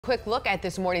Quick look at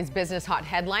this morning's business hot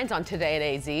headlines on Today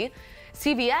at AZ.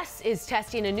 CVS is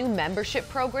testing a new membership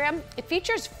program. It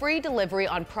features free delivery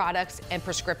on products and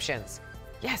prescriptions.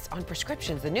 Yes, on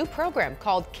prescriptions. The new program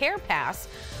called Care Pass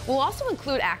will also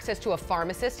include access to a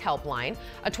pharmacist helpline,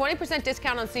 a 20%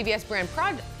 discount on CVS brand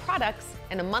products,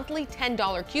 and a monthly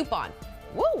 $10 coupon.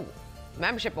 Woo!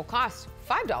 Membership will cost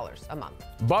 $5 a month.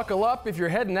 Buckle up if you're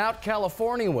heading out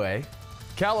California way.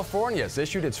 California has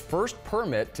issued its first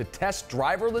permit to test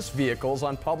driverless vehicles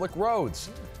on public roads.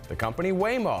 The company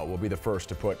Waymo will be the first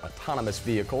to put autonomous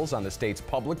vehicles on the state's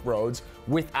public roads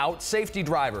without safety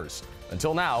drivers.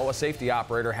 Until now, a safety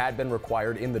operator had been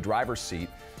required in the driver's seat.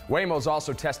 Waymo's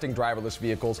also testing driverless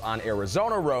vehicles on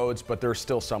Arizona roads, but there's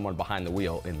still someone behind the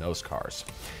wheel in those cars.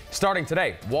 Starting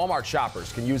today, Walmart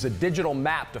shoppers can use a digital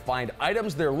map to find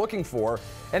items they're looking for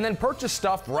and then purchase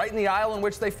stuff right in the aisle in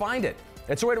which they find it.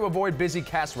 It's a way to avoid busy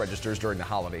cash registers during the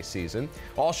holiday season.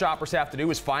 All shoppers have to do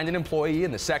is find an employee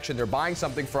in the section they're buying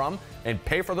something from and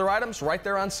pay for their items right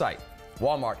there on site.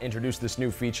 Walmart introduced this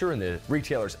new feature in the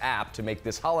retailer's app to make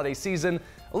this holiday season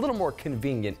a little more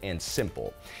convenient and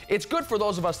simple. It's good for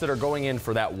those of us that are going in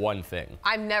for that one thing.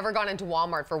 I've never gone into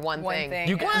Walmart for one thing.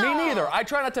 Me neither. I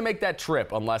try not to make that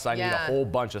trip unless I need a whole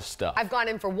bunch of stuff. I've gone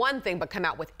in for one thing but come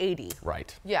out with 80.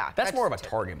 Right. Yeah. That's more of a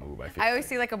Target move, I feel. I always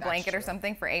see like a blanket or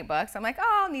something for $8. I'm like,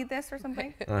 oh, I'll need this or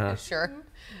something. Sure.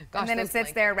 Gosh, and then it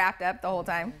sits there wrapped up the whole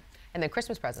time. And then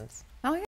Christmas presents. Oh, yeah.